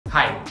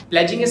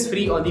Pledging is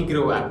free on the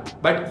Groww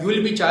app, but you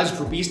will be charged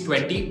Rs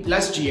 20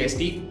 plus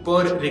GST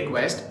per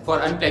request for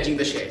unpledging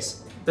the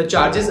shares. The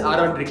charges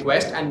are on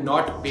request and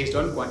not based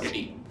on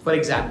quantity. For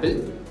example,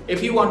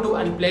 if you want to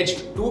unpledge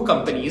two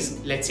companies,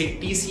 let's say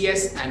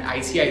TCS and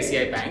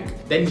ICICI Bank,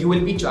 then you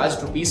will be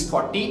charged Rs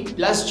 40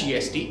 plus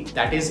GST,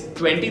 that is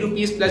 20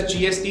 rupees plus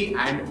GST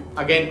and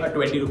again a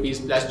 20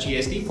 rupees plus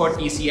GST for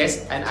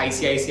TCS and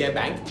ICICI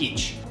Bank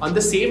each. On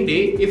the same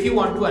day, if you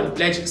want to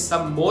unpledge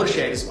some more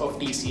shares of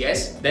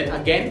TCS, then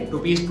again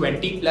Rs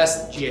 20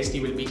 plus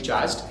GST will be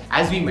charged.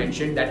 As we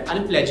mentioned that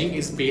unpledging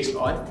is based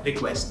on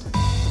request.